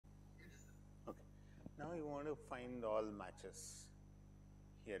now you want to find all matches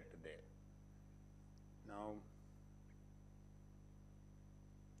here to there. Now,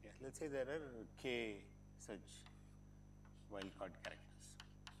 yeah, let's say there are k such wildcard characters.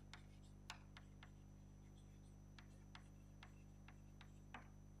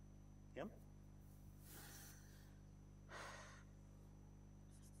 Yep.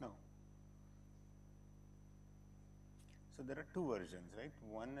 Now, so there are two versions, right?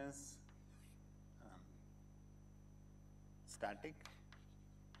 One is static,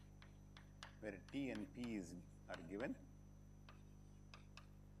 where T and P are given.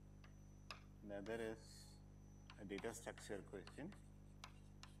 The other is a data structure question,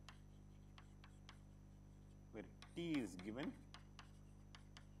 where T is given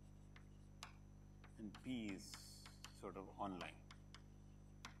and P is sort of online.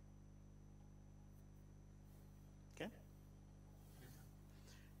 Okay?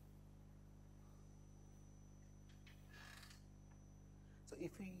 So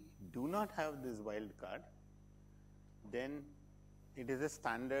if we do not have this wildcard, then it is a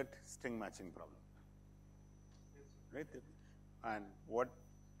standard string matching problem, right? And what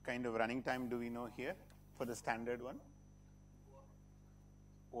kind of running time do we know here for the standard one?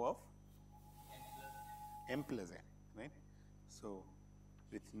 O of m plus n, right? So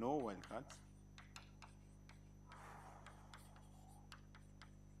with no wildcards,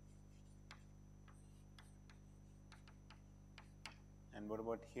 and what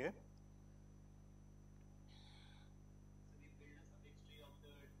about here?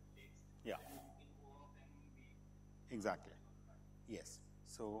 Yeah. Exactly. Yes.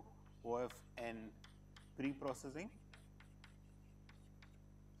 So O of n pre-processing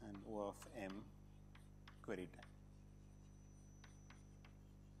and O of m query time.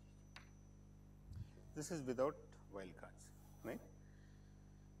 This is without wildcards, right?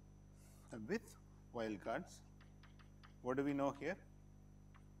 With wildcards, what do we know here?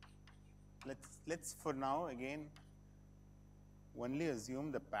 Let's for now again only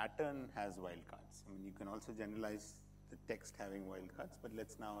assume the pattern has wildcards. I mean, you can also generalize the text having wildcards, but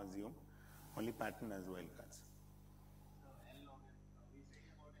let's now assume only pattern has wildcards.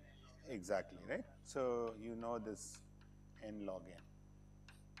 Exactly, right? So you know this n log n.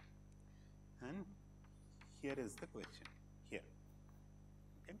 And here is the question, here.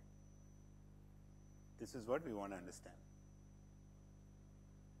 Okay? This is what we want to understand.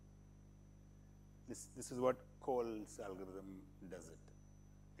 This is what Cole's algorithm does it.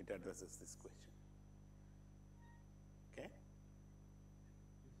 It addresses this question. Okay?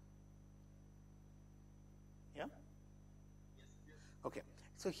 Yeah? Okay.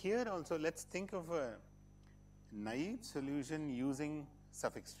 So here also let's think of a naive solution using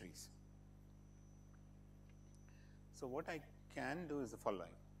suffix trees. So what I can do is the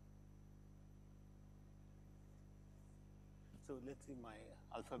following. So let's see, my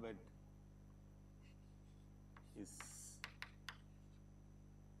alphabet is,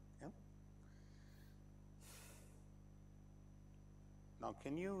 yeah. Now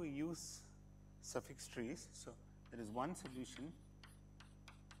can you use suffix trees? So there is one solution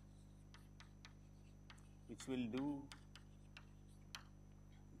which will do,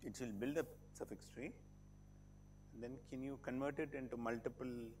 it will build a suffix tree. Then can you convert it into multiple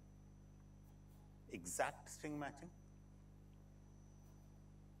exact string matching?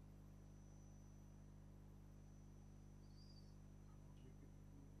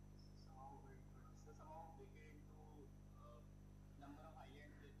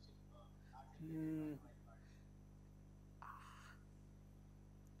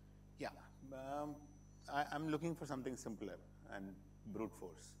 Yeah, I'm looking for something simpler and brute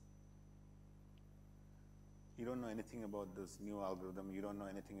force. You don't know anything about this new algorithm, you don't know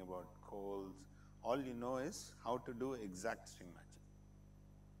anything about Cole's. All you know is how to do exact string matching.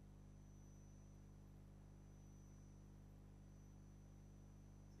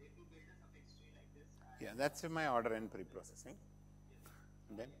 Yeah, that's in my order n pre-processing.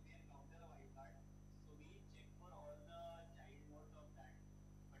 And then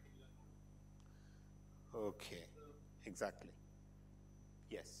okay, exactly.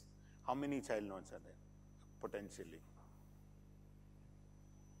 Yes. How many child nodes are there potentially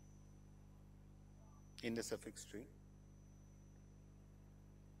in the suffix tree?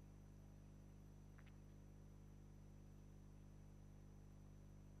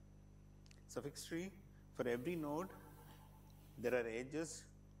 Suffix tree, for every node, there are edges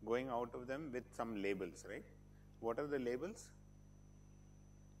going out of them with some labels, right? What are the labels?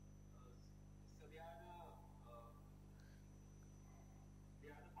 So they are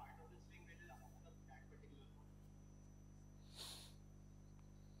the part of the string which is among that particular node,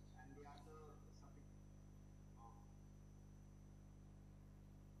 and they are the suffix.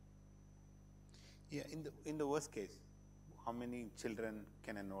 Yeah, in the worst case, how many children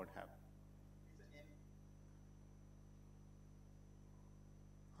can a node have?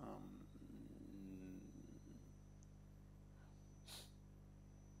 Um,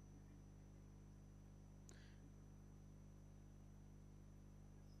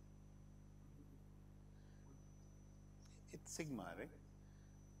 it's sigma, right?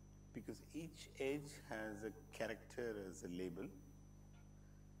 Because each edge has a character as a label.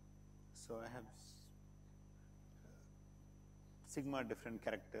 So I have sigma different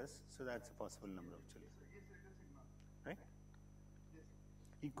characters, so that's a possible number of children, right?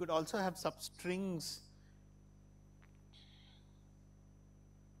 You could also have substrings.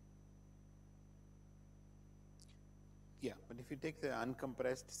 Yeah, but if you take the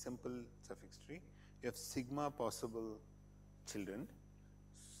uncompressed simple suffix tree, you have sigma possible children.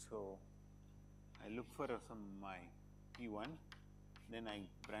 So I look for some my P1, then I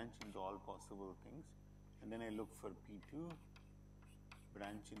branch into all possible things, and then I look for P2,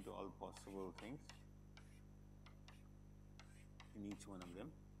 branch into all possible things in each one of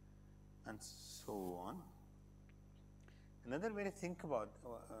them, and so on. Another way to think about,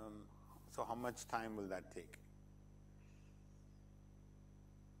 so how much time will that take?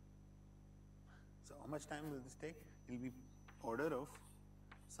 So how much time will this take? It will be order of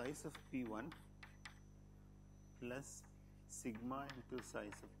size of P1 plus sigma into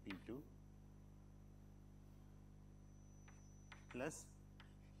size of P2 plus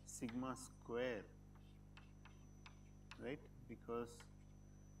sigma square, right? Because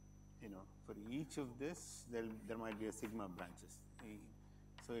for each of this there might be a sigma branches.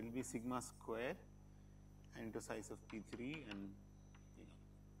 So it will be sigma square into size of P3 and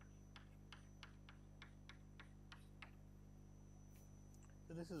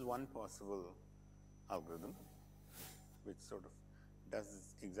so this is one possible algorithm which sort of does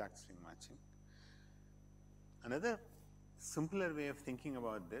this exact string matching. Another simpler way of thinking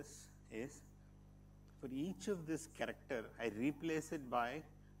about this is for each of this character, I replace it by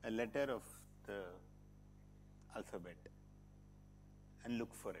a letter of the alphabet and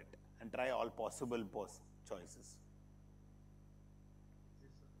look for it and try all possible choices.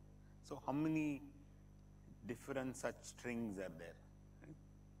 So how many different such strings are there? Right?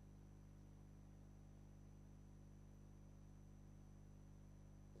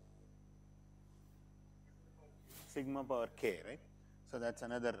 Sigma power k, right? So that's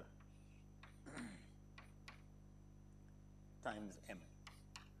another times m.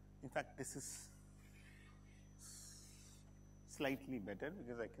 In fact, this is slightly better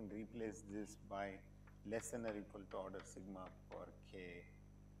because I can replace this by less than or equal to order sigma power k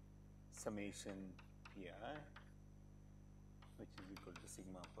summation pi, which is equal to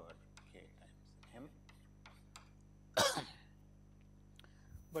sigma power k times m.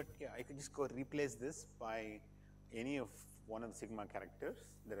 But yeah, I can just go replace this by any of one of the sigma characters.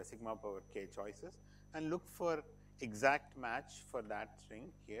 There are sigma power k choices and look for exact match for that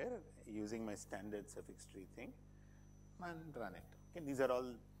string here using my standard suffix tree thing and run it. Okay, these are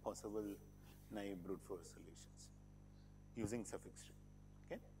all possible naive brute force solutions using suffix tree.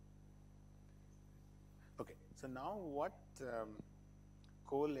 Okay. Okay. So now what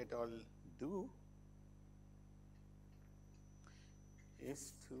Cole et al. Do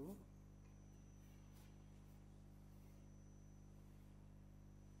is to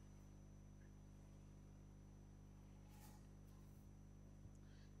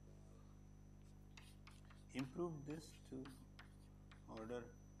improve this to order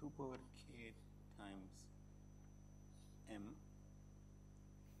 2 power k times m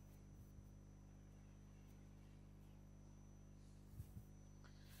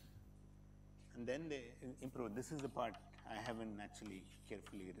and then they improve. This is the part I haven't actually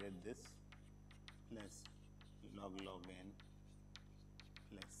carefully read this, plus log n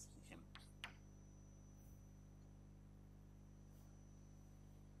plus m.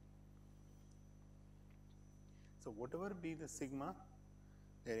 So whatever be the sigma,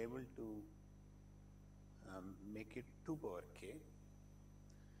 they are able to make it 2 power k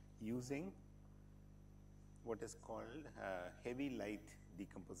using what is called heavy light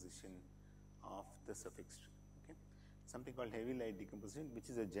decomposition of the suffix tree. Okay, something called heavy light decomposition, which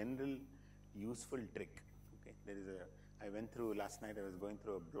is a general useful trick. Okay, there is a. I went through last night. I was going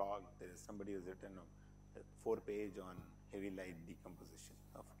through a blog. There is somebody who's written a 4-page on heavy light decomposition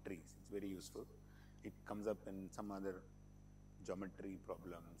of trees. It's very useful. It comes up in some other geometry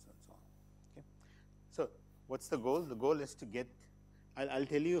problems and so on. Okay, so what's the goal? The goal is to get. I'll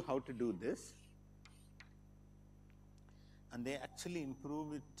tell you how to do this. And they actually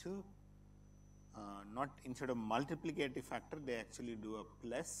improve it to not instead of multiplicative factor, they actually do a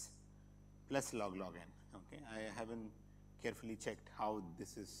plus plus log log n. Okay, I haven't carefully checked how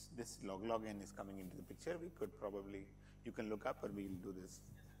this log log n is coming into the picture. We could probably, you can look up, or we will do this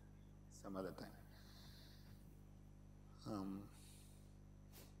some other time.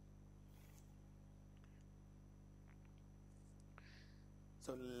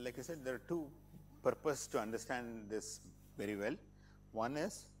 So, like I said, there are two purposes to understand this very well. One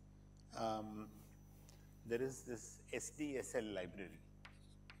is there is this SDSL library.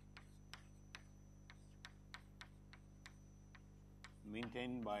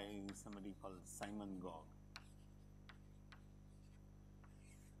 Maintained by somebody called Simon Gogg.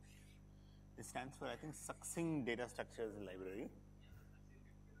 It stands for, I think, Succinct Data Structures Library.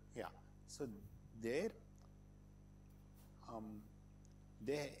 Yeah. So there,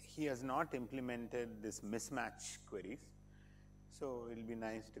 he has not implemented this mismatch queries. So it will be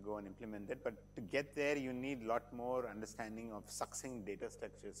nice to go and implement that. But to get there, you need a lot more understanding of succinct data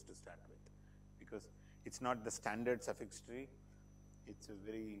structures to start with, because it's not the standard suffix tree. It's a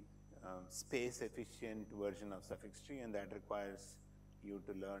very space efficient version of suffix tree, and that requires you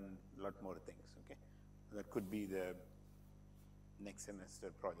to learn a lot more things. Okay, that could be the next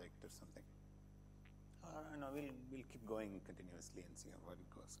semester project or something. No, we'll keep going continuously and see how it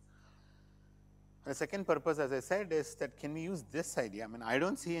goes. The second purpose, as I said, is that can we use this idea? I mean, I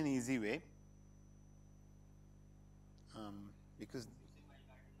don't see an easy way, because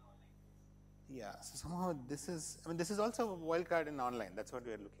yeah, so somehow this is, I mean, this is also a wildcard in online. That's what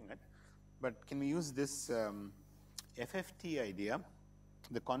we are looking at. But can we use this FFT idea,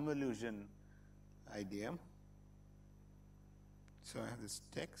 the convolution idea? So I have this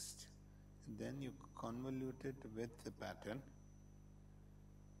text, and then you convolute it with the pattern.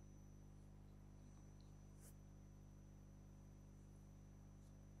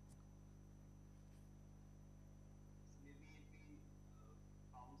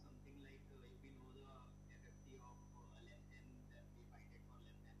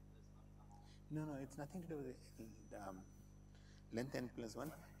 No, it's nothing to do with length n plus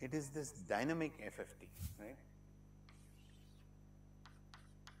 1. It is this dynamic FFT, right?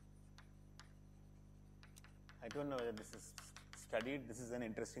 I don't know whether this is studied. This is an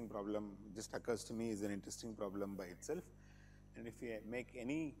interesting problem. It just occurs to me is an interesting problem by itself. And if we make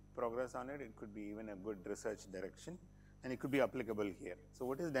any progress on it, it could be even a good research direction, and it could be applicable here. So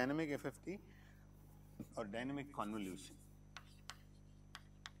what is dynamic FFT or dynamic convolution?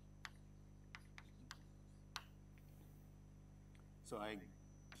 So I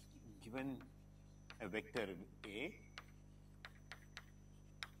given a vector A,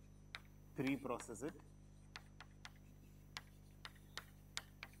 pre-process it,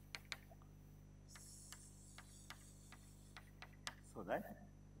 so that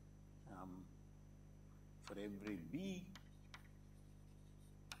for every B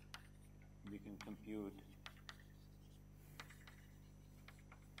we can compute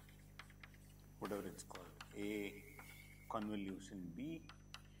whatever it's called, A convolution B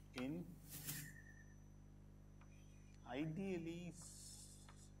in ideally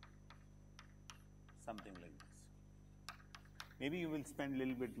something like this. Maybe you will spend a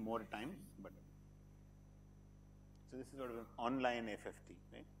little bit more time, but so this is sort of an online FFT,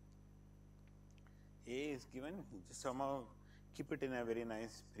 right? A is given, just somehow keep it in a very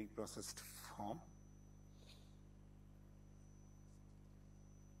nice pre-processed form.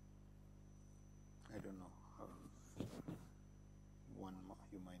 I don't know how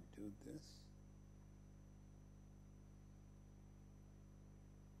you might do this.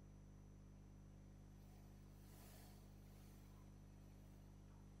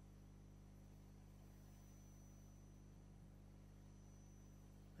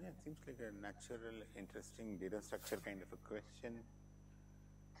 Yeah, it seems like a natural, interesting data structure kind of a question.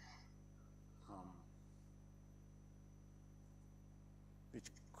 Which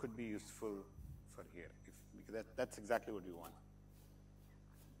could be useful for here, because that's exactly what we want.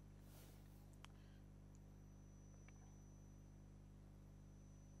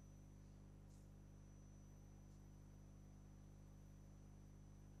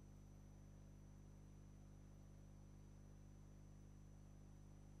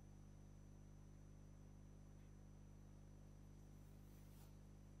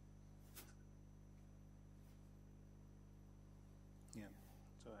 Yeah,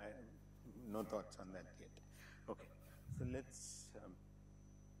 so no thoughts on that yet. Okay, so let's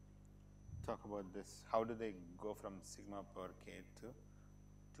talk about this. How do they go from sigma power k to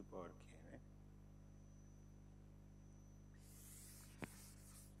 2 power k, right?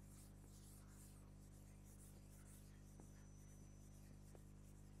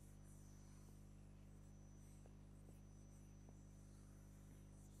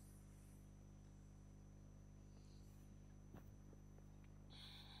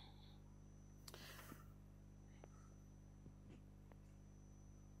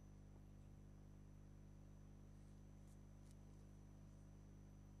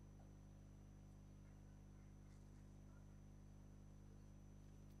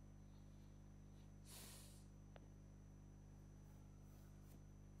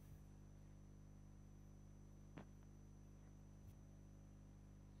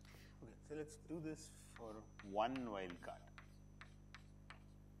 So let's do this for one wildcard,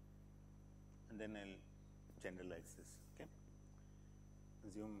 and then I'll generalize this. Okay.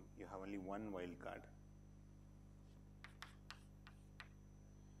 Assume you have only one wildcard.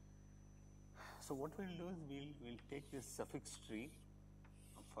 So what we'll do is we'll take this suffix tree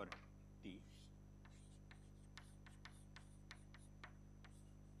for T.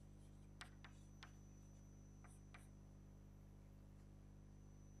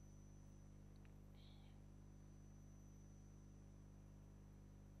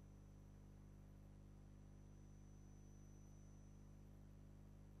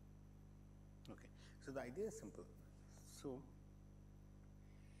 Okay. So the idea is simple. So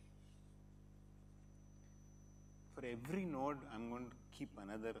for every node, I'm going to keep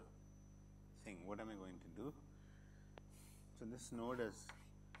another thing. What am I going to do? So this node has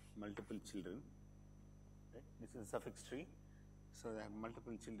multiple children, right? This is a suffix tree. So I have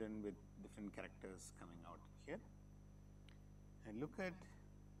multiple children with different characters coming out here. And look at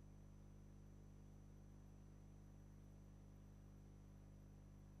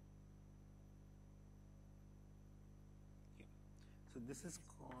here. So this is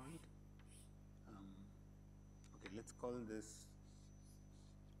called, okay, let's call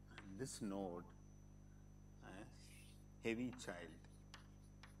this node as heavy child.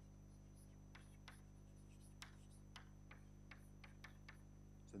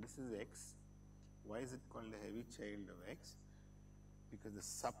 So this is X. Why is it called a heavy child of X? Because the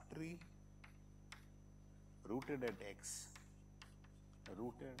subtree rooted at X,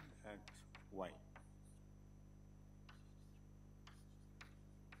 rooted at Y,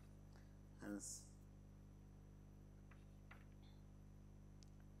 has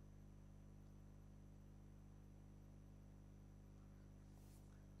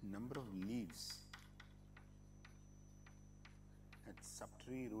number of leaves at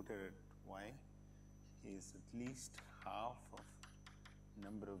subtree rooted at Y is at least half of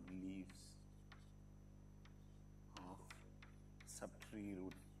number of leaves of subtree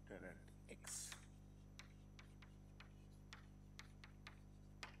rooted at X.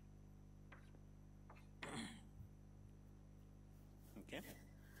 Okay.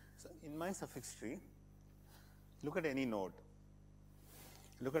 So in my suffix tree, look at any node.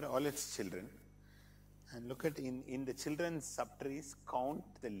 Look at all its children, and look at in the children's subtrees, count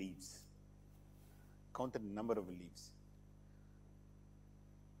the leaves, count the number of leaves.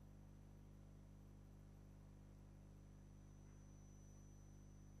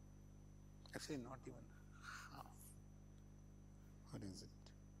 Actually, not even half. What is it?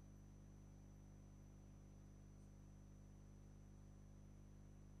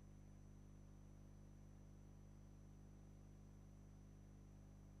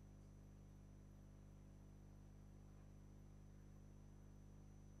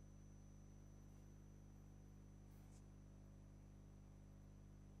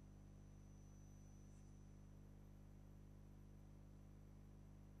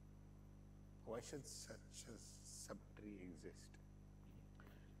 Why should such a subtree exist?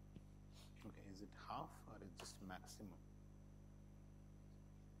 Okay, is it half or is it just maximum?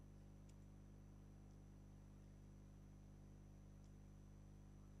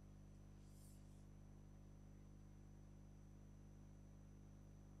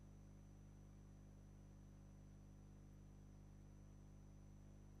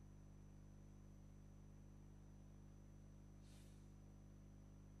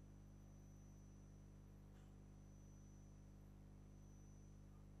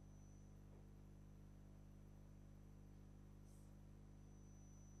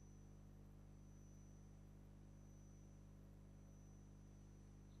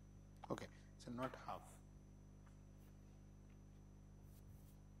 Okay, so not half.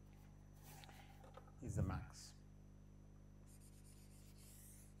 Is the max.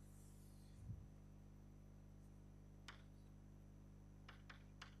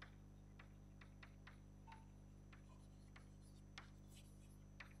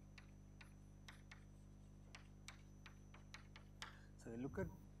 So look at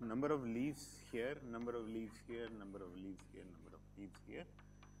number of leaves here, number of leaves here, number of leaves here, number of leaves here.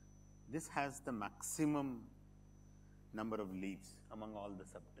 This has the maximum number of leaves among all the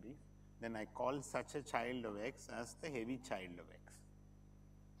subtrees. Then I call such a child of X as the heavy child of X.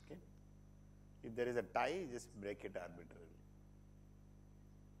 Okay. If there is a tie, just break it arbitrarily.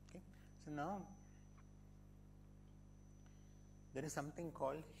 Okay. So now there is something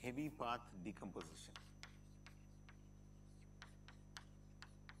called heavy path decomposition.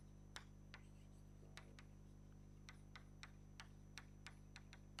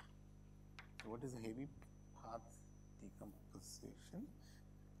 So what is a heavy path decomposition?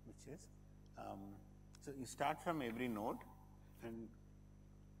 Which is So you start from every node and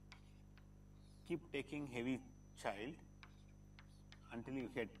keep taking heavy child until you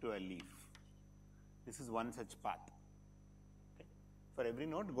get to a leaf. This is one such path. Okay. For every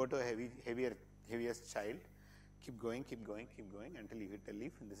node, go to a heaviest child. Keep going until you hit a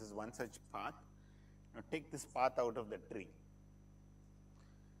leaf. And this is one such path. Now take this path out of the tree.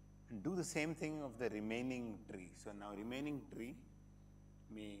 And do the same thing of the remaining tree. So now remaining tree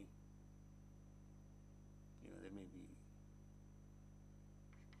may, there may be,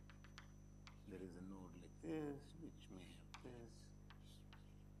 there is a node like this, which may have this.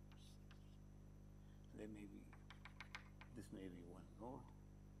 There may be, this may be one node.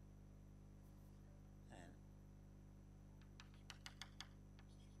 And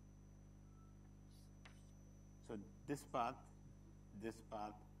so this path, this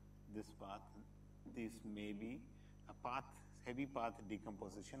path, this path, this may be a path, heavy path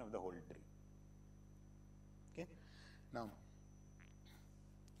decomposition of the whole tree. Okay. Now,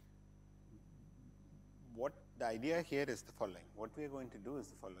 what the idea here is the following. What we are going to do is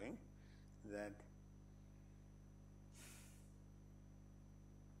the following, that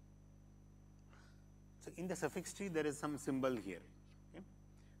so in the suffix tree there is some symbol here. Okay.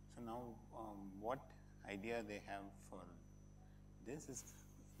 So now what idea they have for this is,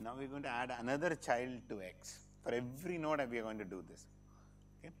 now we are going to add another child to X. For every node we are going to do this.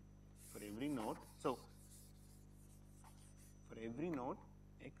 Okay. For every node, so for every node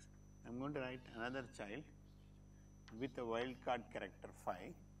X, I am going to write another child with a wildcard character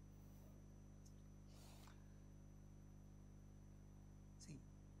phi. See,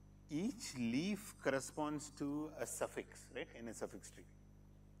 each leaf corresponds to a suffix, right, in a suffix tree.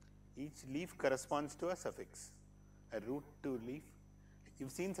 Each leaf corresponds to a suffix, a root to leaf. You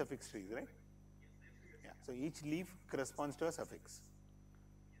have seen suffix trees, right? Yeah. So each leaf corresponds to a suffix,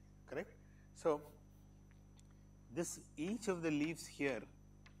 correct? So this, each of the leaves here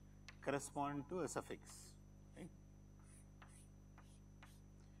correspond to a suffix, right?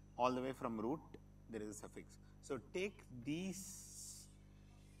 All the way from root there is a suffix. So take these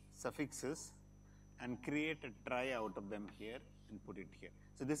suffixes and create a trie out of them here and put it here.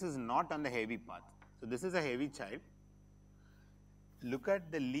 So this is not on the heavy path. So this is a heavy child. Look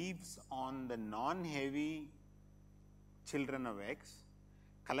at the leaves on the non-heavy children of X,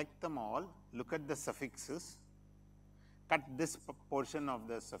 collect them all, look at the suffixes, cut this portion of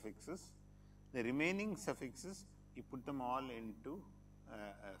the suffixes, the remaining suffixes you put them all into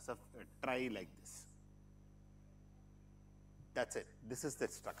a trie like this. That is it. This is the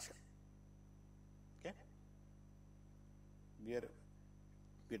structure. Okay. We are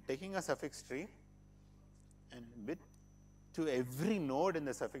taking a suffix tree, and with to every node in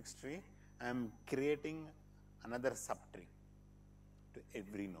the suffix tree, I am creating another subtree to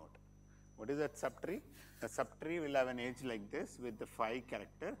every node. What is that subtree? The subtree will have an edge like this with the phi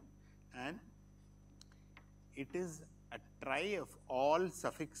character, and it is a trie of all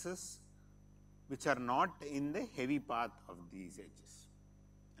suffixes which are not in the heavy path of these edges.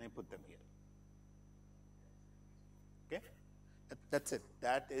 And I put them here. Okay? That's it.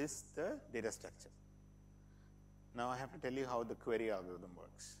 That is the data structure. Now I have to tell you how the query algorithm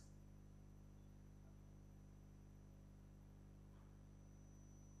works.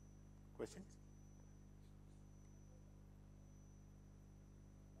 Questions?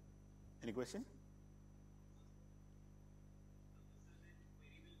 Any question?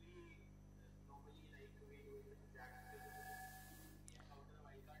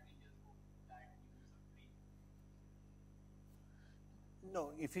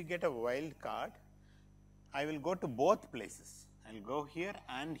 No, if you get a wild card, I will go to both places. I will go here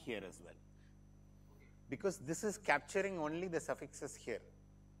and here as well. Because this is capturing only the suffixes here.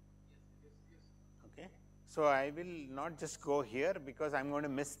 Okay. So I will not just go here because I am going to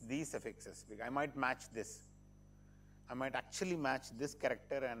miss these suffixes. I might match this. I might actually match this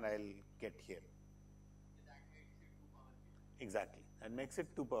character and I will get here. Exactly. That makes it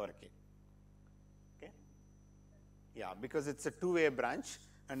 2 power k. Okay. Yeah, because it's a two-way branch.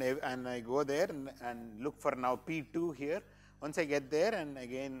 And I go there and look for now P2 here. Once I get there, and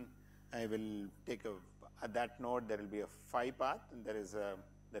again I will take at that node there will be a phi path, and there is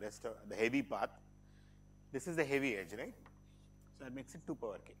the rest of the heavy path. This is the heavy edge, right? So that makes it 2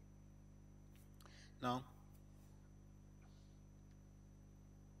 power k. Now,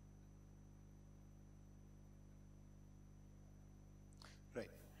 right.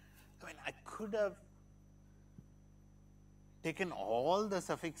 I mean, I could have taken all the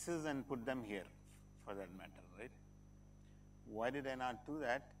suffixes and put them here for that matter, right? Why did I not do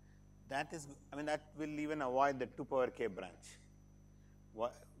that? That is, I mean, that will even avoid the 2 power k branch.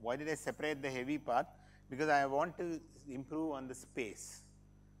 Why did I separate the heavy path? Because I want to improve on the space.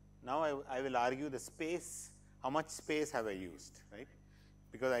 Now, I will argue the space, how much space have I used, right?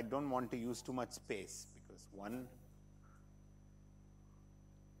 Because I do not want to use too much space, because one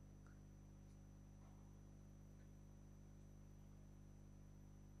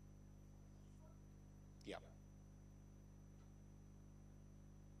yeah.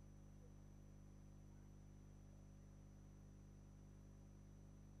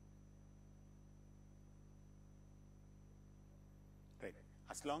 Right.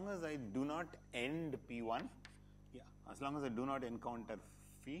 As long as I do not end P1, yeah, as long as I do not encounter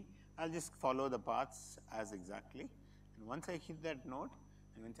phi, I will just follow the paths as exactly. And once I hit that node,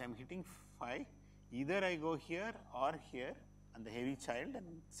 and once I am hitting phi, either I go here or here and the heavy child and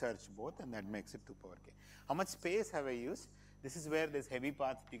search both, and that makes it 2 power k. How much space have I used? This is where this heavy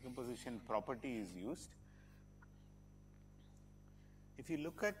path decomposition property is used. If you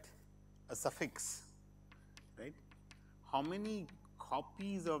look at a suffix, right, how many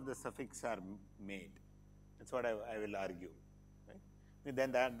copies of the suffix are made? That is what I will argue. Right?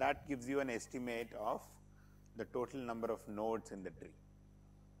 Then that gives you an estimate of the total number of nodes in the tree.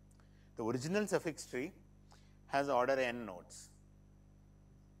 The original suffix tree has order n nodes,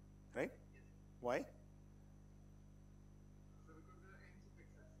 right? Why?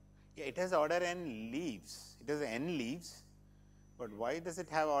 Yeah, it has order n leaves. It has n leaves, but why does it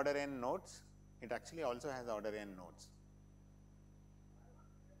have order n nodes? It actually also has order n nodes.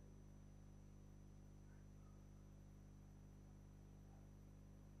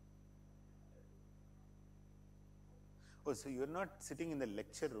 Oh, so you are not sitting in the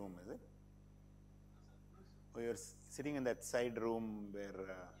lecture room, is it? Or you are sitting in that side room where,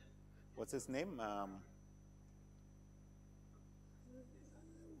 what's his name?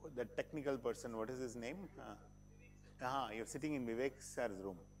 The technical person, what is his name? You are sitting in Vivek sir's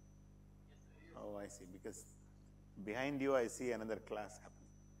room. Oh, I see, because behind you I see another class happening.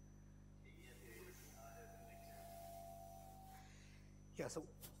 Yeah, so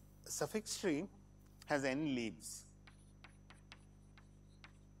suffix tree has n leaves.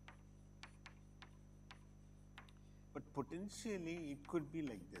 But potentially it could be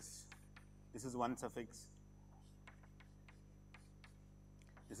like this. This is one suffix.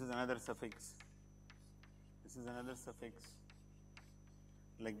 This is another suffix. This is another suffix.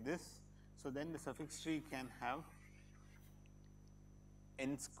 Like this. So then the suffix tree can have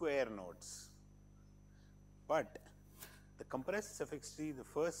n square nodes. But the compressed suffix tree, the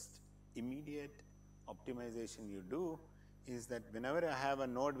first immediate optimization you do is that whenever I have a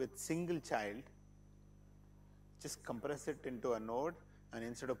node with single child, just compress it into a node, and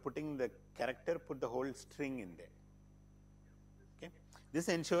instead of putting the character, put the whole string in there. Okay. This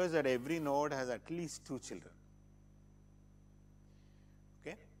ensures that every node has at least 2 children.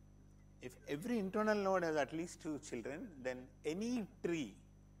 Okay. If every internal node has at least 2 children, then any tree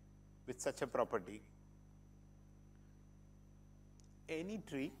with such a property, any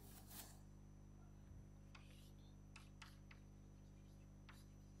tree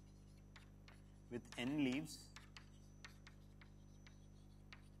with n leaves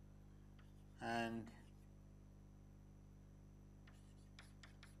and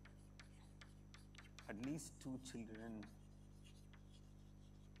at least 2 children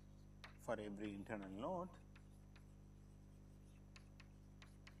for every internal node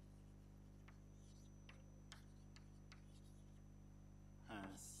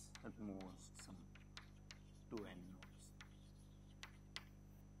has at most some 2n nodes.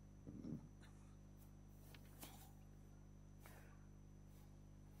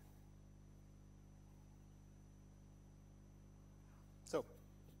 So,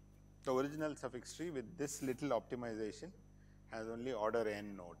 the original suffix tree with this little optimization has only order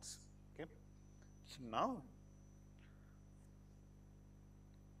n nodes. Okay. So, now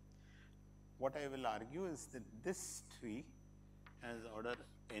what I will argue is that this tree has order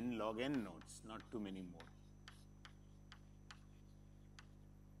n log n nodes, not too many more.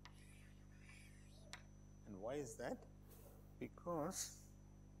 And why is that? Because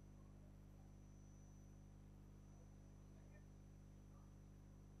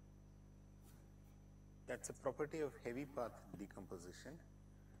that is a property of heavy path decomposition,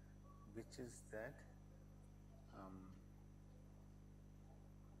 which is that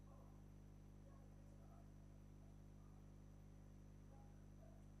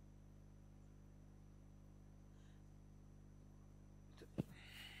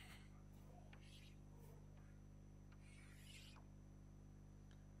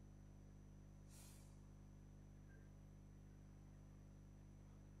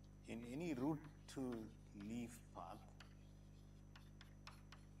in any root to leaf path,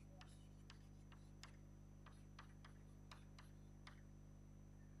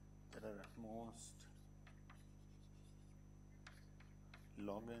 most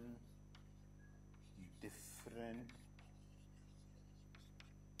log n different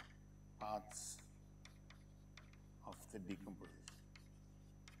paths of the decomposition.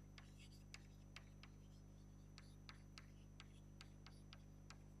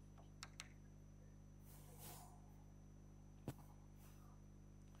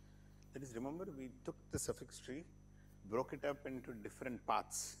 That is, remember we took the suffix tree, broke it up into different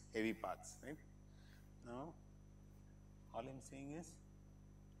paths, heavy paths, right? Now, all I'm saying is,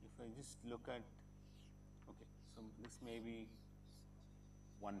 if I just look at, okay, so this may be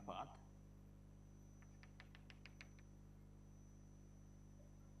one path.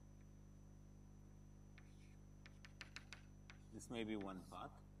 This may be one path.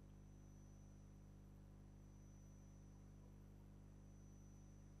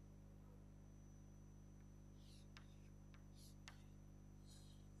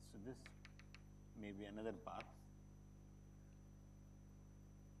 So this may be another path.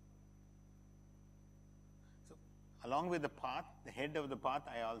 So along with the path, the head of the path,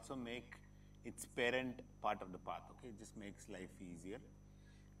 I also make its parent part of the path. Okay, it just makes life easier.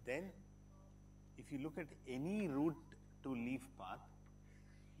 Then, if you look at any root to leaf path,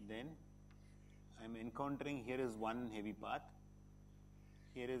 then I am encountering here is one heavy path,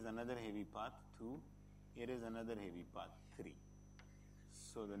 here is another heavy path 2, here is another heavy path 3.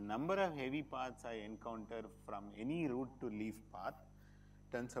 So the number of heavy paths I encounter from any root to leaf path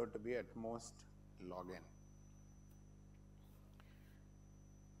turns out to be at most log n.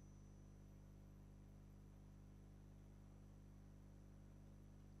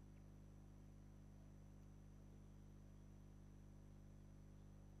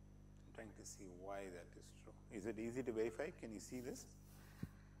 Trying to see why that is true. Is it easy to verify? Can you see this?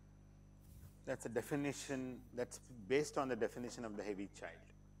 That's a definition, that's based on the definition of the heavy child.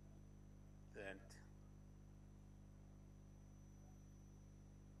 That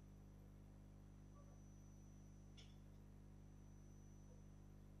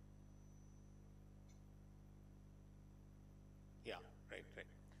yeah, right.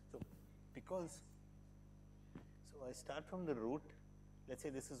 So because, so I start from the root. Let's say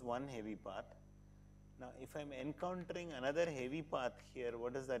this is one heavy path. Now, if I am encountering another heavy path here,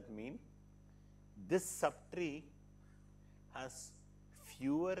 what does that mean? This subtree has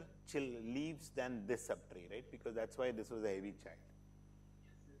fewer leaves than this subtree, right? Because that's why this was a heavy child.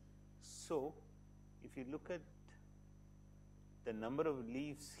 So, if you look at the number of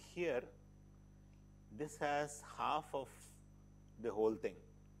leaves here, this has half of the whole thing,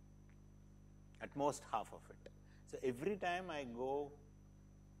 at most half of it. So, every time I go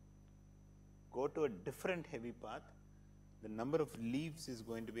to a different heavy path, the number of leaves is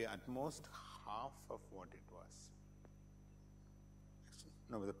going to be at most half of what it was.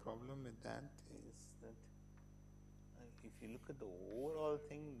 Now, the problem with that is that if you look at the overall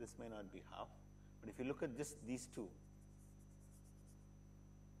thing, this may not be half, but if you look at just these two,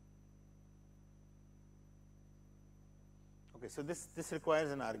 okay, so this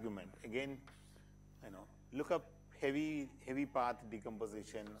requires an argument. Again, look up heavy path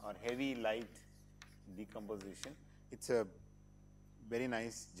decomposition or heavy light decomposition. It's a very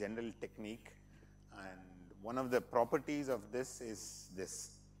nice general technique, and one of the properties of this is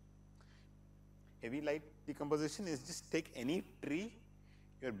this. Heavy light decomposition is just take any tree,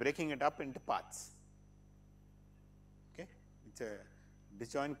 you are breaking it up into paths. Okay, it's a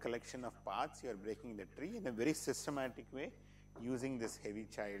disjoint collection of paths. You are breaking the tree in a very systematic way using this heavy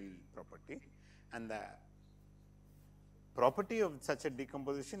child property, and the property of such a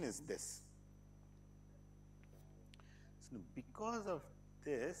decomposition is this. So, because of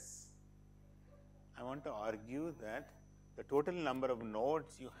this, I want to argue that the total number of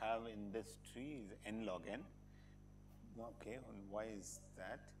nodes you have in this tree is n log n. Okay, and why is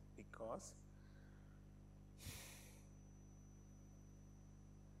that? Because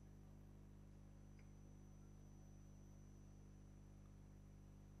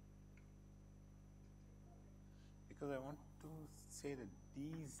I want to say that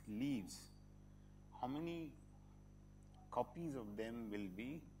these leaves, how many copies of them will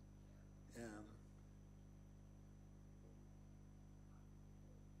be right.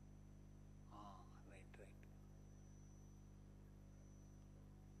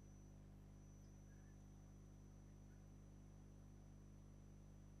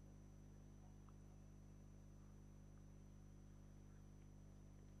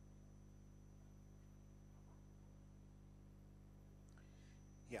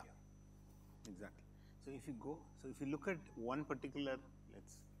 Yeah, exactly. So if you look at one particular,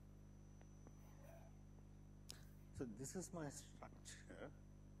 so this is my structure.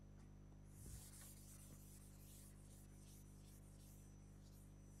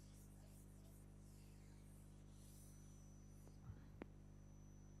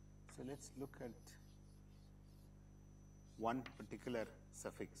 So let's look at one particular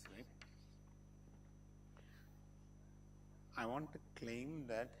suffix, right? I want to claim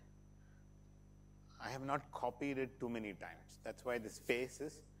that I have not copied it too many times. That's why the space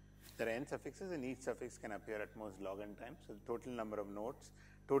is, there are n suffixes and each suffix can appear at most log n times. So the total number of nodes,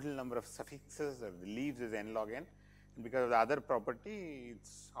 total number of suffixes or leaves is n log n. And because of the other property,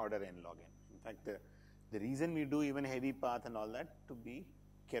 it's order n log n. In fact, the reason we do even heavy path and all that, to be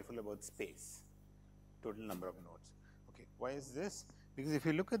careful about space, total number of nodes. Okay, why is this? Because if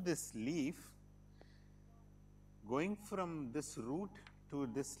you look at this leaf, going from this root to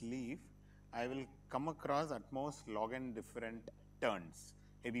this leaf, I will come across at most log n different turns,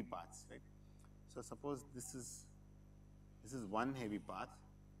 heavy paths, right. So, suppose this is one heavy path,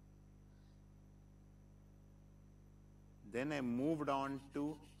 then I moved on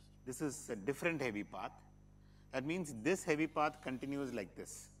to, this is a different heavy path. That means this heavy path continues like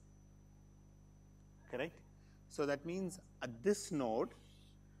this, correct. So, that means at this node,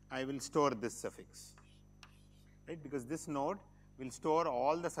 I will store this suffix, right, because this node will store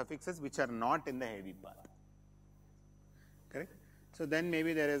all the suffixes which are not in the heavy path, correct. So, then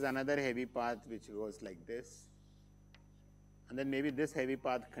maybe there is another heavy path which goes like this, and then maybe this heavy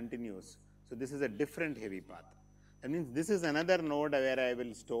path continues. So, this is a different heavy path. That means this is another node where I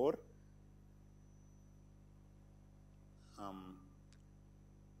will store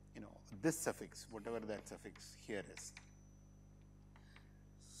this suffix, whatever that suffix here is.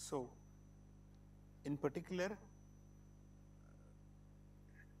 So, in particular,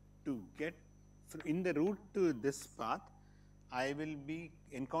 to get in the route to this path, I will be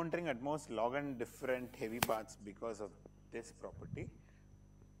encountering at most log n different heavy paths because of this property.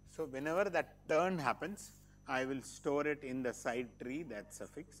 So, whenever that turn happens, I will store it in the side tree, that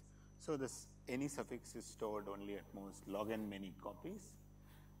suffix. So, this any suffix is stored only at most log n many copies.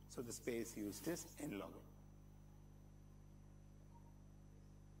 So, the space used is n log n.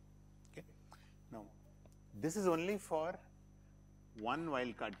 Okay. Now, this is only for one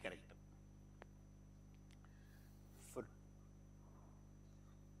wildcard character. For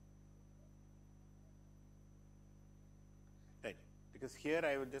right, because here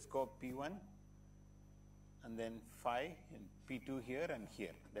I will just go P1 and then phi and P2 here and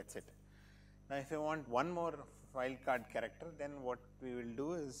here, that is it. Now, if I want one more wildcard character, then what we will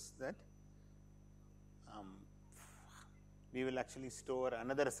do is that we will actually store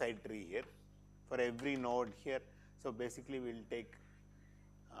another side tree here for every node here. So, basically we will take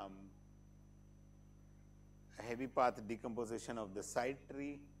a heavy path decomposition of the side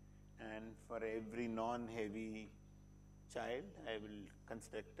tree, and for every non-heavy child I will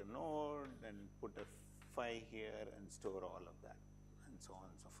construct a node and put a phi here and store all of that, and so on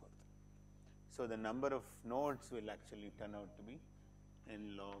and so forth. So, the number of nodes will actually turn out to be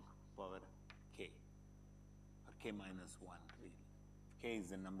n log power k or k minus 1 really. K is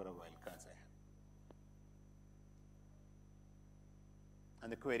the number of wildcards I have.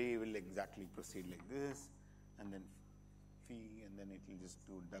 And the query will exactly proceed like this, and then phi, and then it will just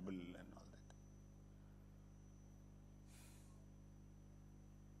do double and all that.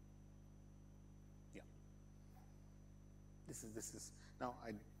 Yeah. This is now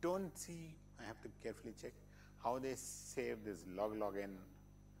I don't see, I have to carefully check how they save this log n.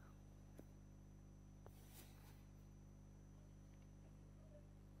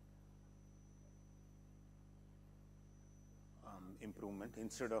 Improvement.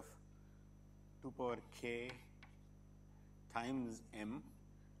 Instead of 2 power k times m,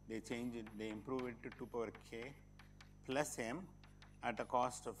 they change it, they improve it to 2 power k plus m at a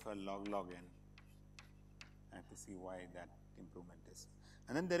cost of a log n. I have to see why that improvement is.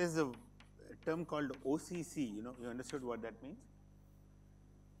 And then there is a term called OCC, you understood what that means?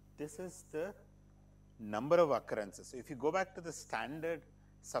 This is the number of occurrences. So, if you go back to the standard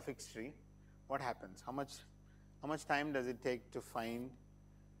suffix tree, what happens? How much time does it take to find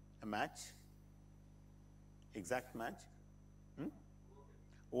a match, exact match?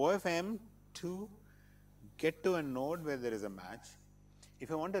 O of m to get to a node where there is a match. If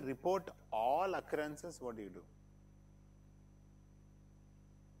I want to report all occurrences, what do you do?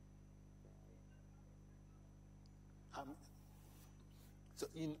 So,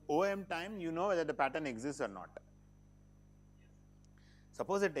 in OM time, you know whether the pattern exists or not.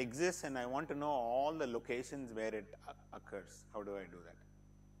 Suppose it exists and I want to know all the locations where it occurs. How do I do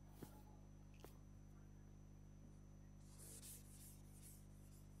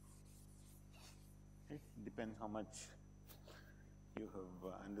that? It depends how much you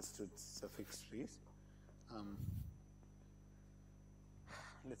have understood suffix trees.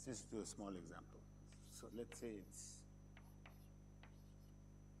 Let's just do a small example. So, let's say it's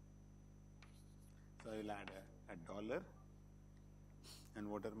So, I will add a dollar, and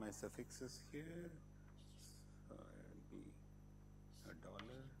what are my suffixes here? So, it will be a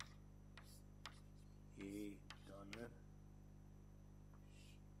dollar, a dollar,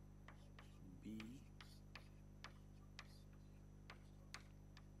 b,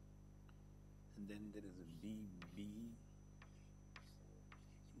 and then there is a bb,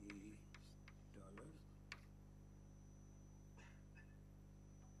 a dollar,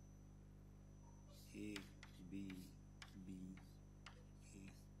 a b, b, a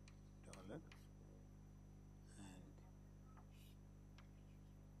dollar, and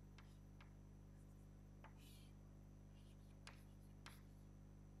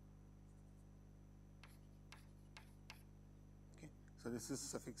okay. So, this is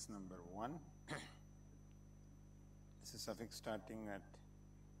suffix number 1. This is suffix starting at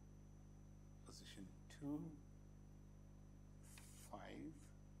position 2, 5,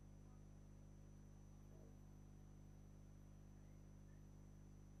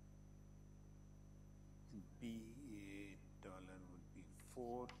 B a dollar would be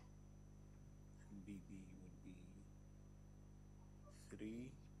 4, and BB would be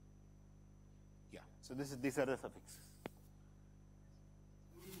 3. Yeah. So, these are the suffixes.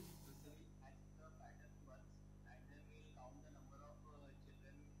 We usually at the pattern once, and then we'll count the number of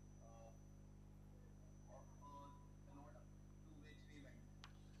children of the node to which we went.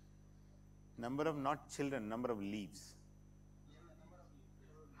 Number of not children, number of leaves. Yeah, the number of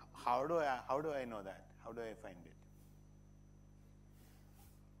leaves. How do I know that? How do I find it?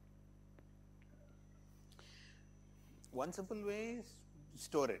 One simple way is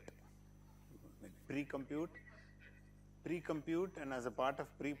store it. Like pre-compute, and as a part of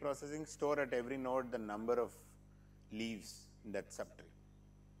pre-processing, store at every node the number of leaves in that subtree.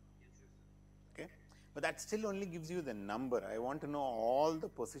 Okay, but that still only gives you the number. I want to know all the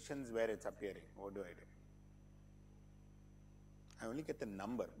positions where it's appearing. What do? I only get the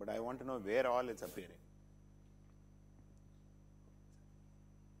number, but I want to know where all it's appearing.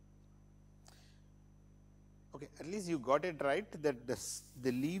 Okay, at least you got it right that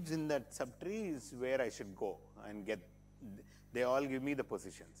the leaves in that subtree is where I should go and get, they all give me the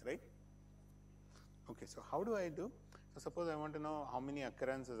positions, right? Okay, so how do I do? So, suppose I want to know how many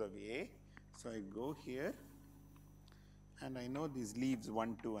occurrences of A. So, I go here and I know these leaves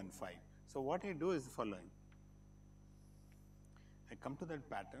 1, 2 and 5. So, what I do is the following. I come to that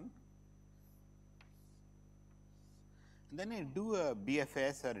pattern and then I do a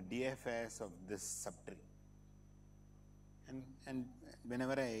BFS or a DFS of this subtree. And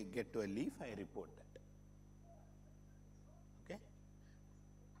whenever I get to a leaf, I report that. Okay?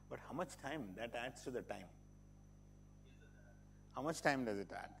 But how much time? That adds to the time. How much time does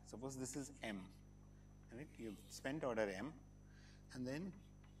it add? Suppose this is M, right? You've spent order M, and then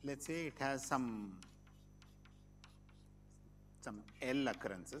let's say it has some L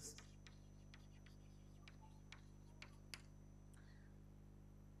occurrences.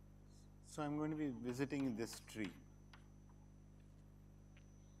 So, I am going to be visiting this tree.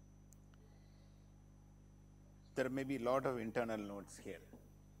 There may be a lot of internal nodes here,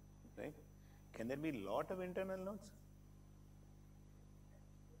 right? Can there be a lot of internal nodes?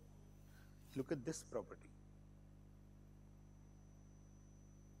 Look at this property.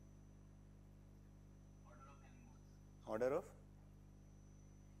 Order of?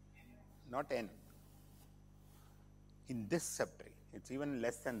 Not n. In this subtree, it's even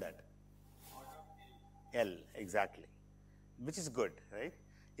less than that. L, exactly, which is good, right?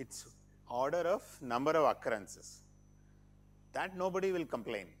 It's order of number of occurrences. That nobody will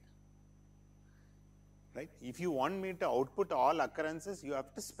complain, right? If you want me to output all occurrences, you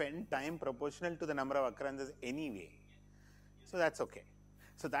have to spend time proportional to the number of occurrences anyway. So, that is okay.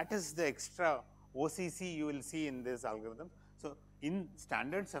 So, that is the extra OCC you will see in this algorithm. So, in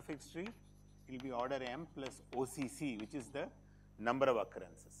standard suffix tree, it will be order M plus OCC, which is the number of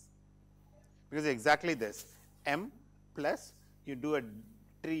occurrences. Because exactly this M plus you do a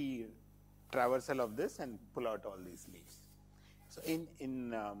tree traversal of this and pull out all these leaves. So,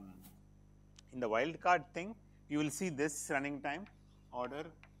 in the wildcard thing, you will see this running time order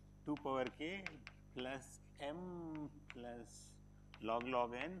 2 power k plus M plus log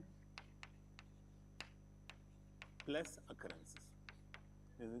n plus occurrences.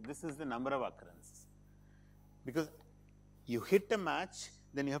 This is the number of occurrences. Because you hit a match,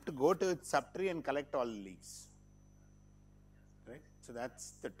 then you have to go to its subtree and collect all the leaves, right. So, that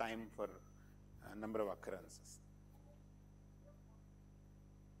is the time for number of occurrences.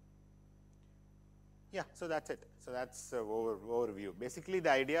 Yeah, so that is it. So, that is overview. Basically,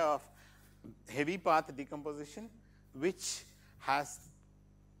 the idea of heavy path decomposition, which has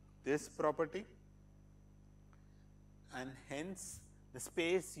this property and hence the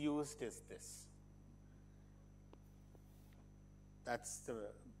space used is this. That is the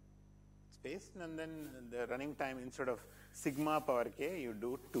space, and then the running time, instead of sigma power k, you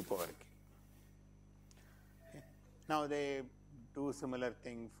do 2 power k. Okay. Now, they do similar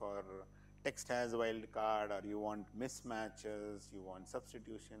thing for text has wildcard, or you want mismatches, you want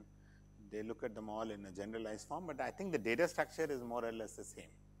substitution. They look at them all in a generalized form, but I think the data structure is more or less the same.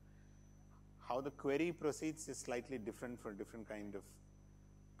 How the query proceeds is slightly different for different kind of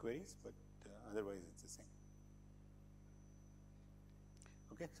queries, but otherwise it's the same.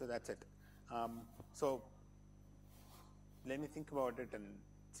 Okay, so that's it. So let me think about it and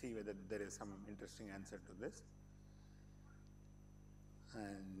see whether there is some interesting answer to this.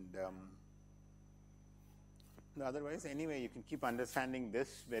 And otherwise, anyway, you can keep understanding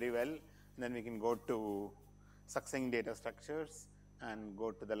this very well, and then we can go to succinct data structures and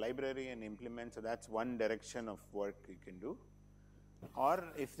go to the library and implement. So that's one direction of work you can do. Or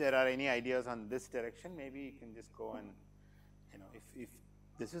if there are any ideas on this direction, maybe you can just go and, if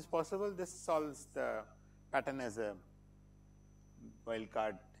this is possible, this solves the pattern as a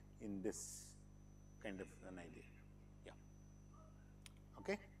wildcard in this kind of an idea. Yeah.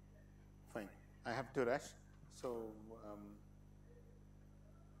 Okay. Fine. I have to rush. So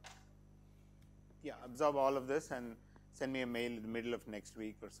yeah, absorb all of this and send me a mail in the middle of next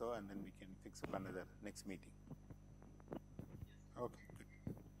week or so, and then we can fix up another next meeting. Okay.